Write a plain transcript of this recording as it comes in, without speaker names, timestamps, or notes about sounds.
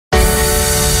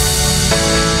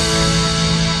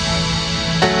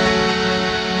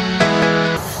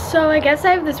guess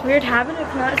I have this weird habit of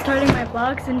not starting my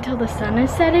vlogs until the sun is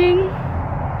setting.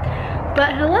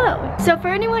 But hello. So for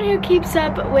anyone who keeps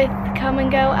up with Come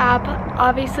and Go app,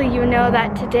 obviously you know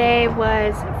that today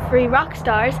was Free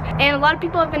Rockstars, and a lot of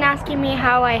people have been asking me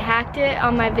how I hacked it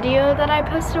on my video that I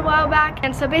posted a while back.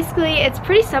 And so basically it's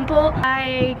pretty simple.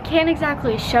 I can't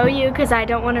exactly show you because I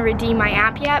don't want to redeem my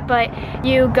app yet, but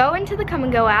you go into the Come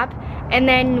and Go app, and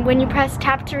then when you press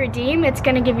tap to redeem, it's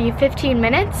gonna give you 15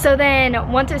 minutes. So then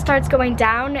once it starts going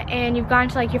down and you've gone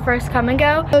to like your first Come and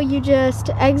Go, so you just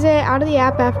exit out of the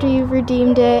app after you've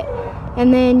redeemed it,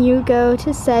 and then you go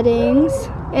to settings,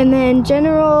 and then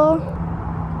general,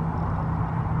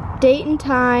 date and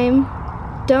time,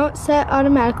 don't set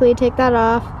automatically, take that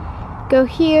off. Go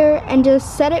here and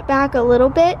just set it back a little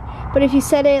bit, but if you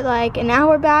set it like an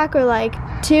hour back or like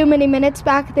too many minutes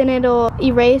back, then it'll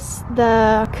erase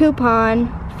the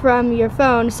coupon from your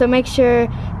phone. So make sure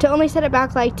to only set it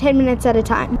back like 10 minutes at a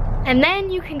time. And then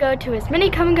you can go to as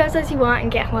many Come and Goes as you want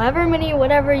and get however many,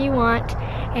 whatever you want.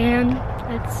 And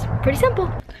that's pretty simple.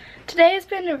 Today has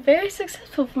been very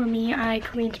successful for me. I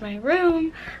cleaned my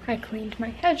room, I cleaned my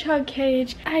hedgehog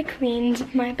cage, I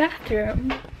cleaned my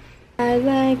bathroom. I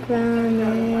like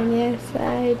ramen, yes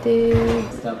I do.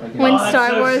 When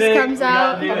Star Wars comes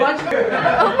out.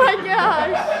 Oh my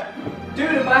gosh.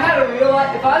 Dude, if I had a real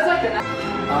life, if I was like an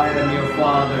I am your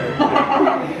father.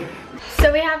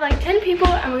 So we have like 10 people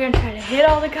and we're gonna try to hit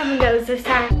all the Come and Goes this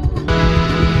time.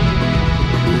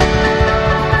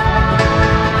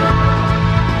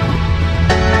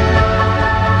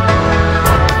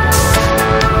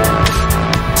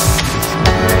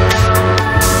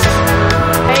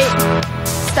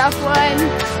 Stop one.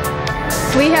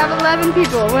 We have 11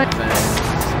 people. Hey,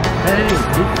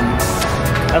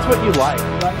 that's what you like.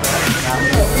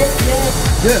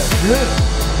 Good.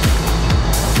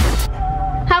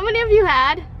 How many of you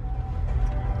had?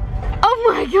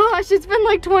 Oh my gosh, it's been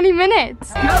like 20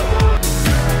 minutes. Goodbye,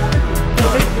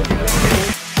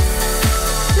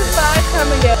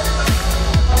 Come and Go.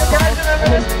 Guys, remember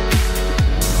this?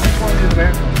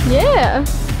 Yeah.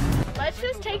 Let's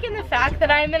just take in the fact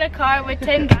that I'm in a car with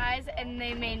 10 guys and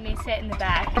they made me sit in the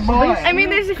back. I mean,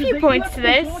 there's a few points to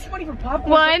this.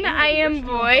 1, I am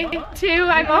boy. 2,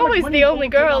 I'm always the only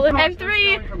girl. And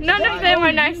 3, none of them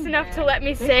are nice enough to let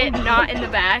me sit not in the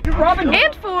back.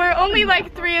 And 4, only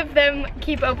like 3 of them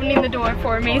keep opening the door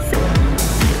for me.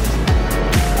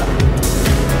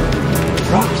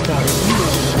 Rockstars.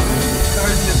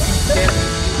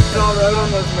 I all wrote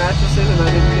on those mattresses and I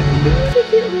didn't get to do it.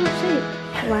 Cute little shape.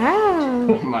 Wow.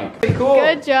 Oh my God. Cool.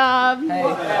 Good job. Hey.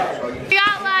 We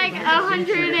got like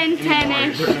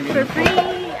 110-ish for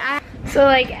free. So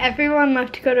like everyone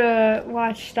left to go to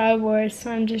watch Star Wars, so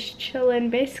I'm just chilling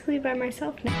basically by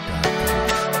myself now.